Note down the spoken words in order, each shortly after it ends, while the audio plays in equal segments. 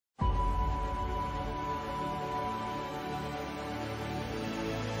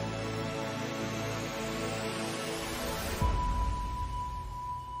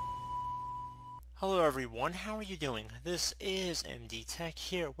Hello everyone, how are you doing? This is MD Tech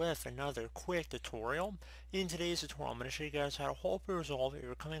here with another quick tutorial. In today's tutorial, I'm going to show you guys how to hopefully resolve if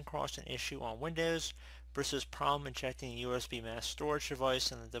you're coming across an issue on Windows versus problem injecting a USB mass storage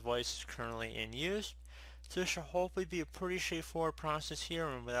device and the device is currently in use. So this should hopefully be a pretty straightforward process here,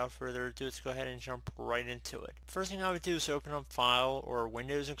 and without further ado, let's go ahead and jump right into it. First thing I would do is open up File or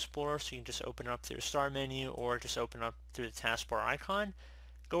Windows Explorer, so you can just open up through the Start menu or just open up through the taskbar icon.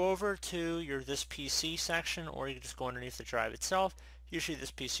 Go over to your This PC section, or you can just go underneath the drive itself. Usually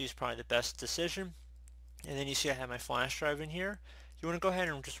this PC is probably the best decision. And then you see I have my flash drive in here. You want to go ahead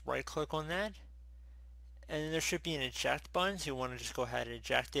and just right click on that. And then there should be an eject button, so you want to just go ahead and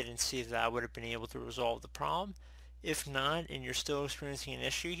eject it and see if that would have been able to resolve the problem. If not, and you're still experiencing an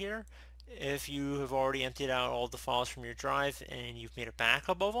issue here, if you have already emptied out all the files from your drive and you've made a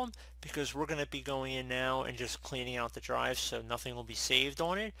backup of them, because we're going to be going in now and just cleaning out the drive so nothing will be saved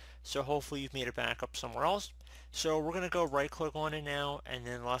on it. So hopefully you've made a backup somewhere else. So we're going to go right click on it now and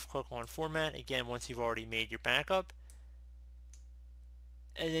then left click on format again once you've already made your backup.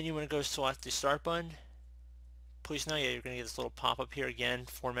 And then you want to go select the start button. Please note, you're going to get this little pop-up here again.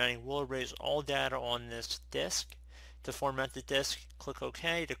 Formatting will erase all data on this disk. To format the disk, click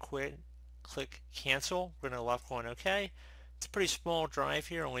OK. To quit, click Cancel. We're going to left click on OK. It's a pretty small drive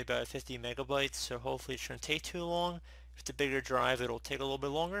here, only about 50 megabytes, so hopefully it shouldn't take too long. If it's a bigger drive, it'll take a little bit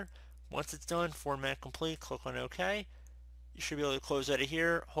longer. Once it's done, format complete, click on OK. You should be able to close out of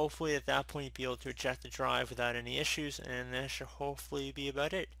here. Hopefully at that point you'll be able to eject the drive without any issues, and that should hopefully be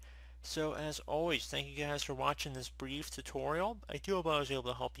about it. So as always, thank you guys for watching this brief tutorial. I do hope I was able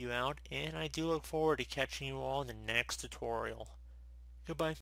to help you out, and I do look forward to catching you all in the next tutorial. Goodbye.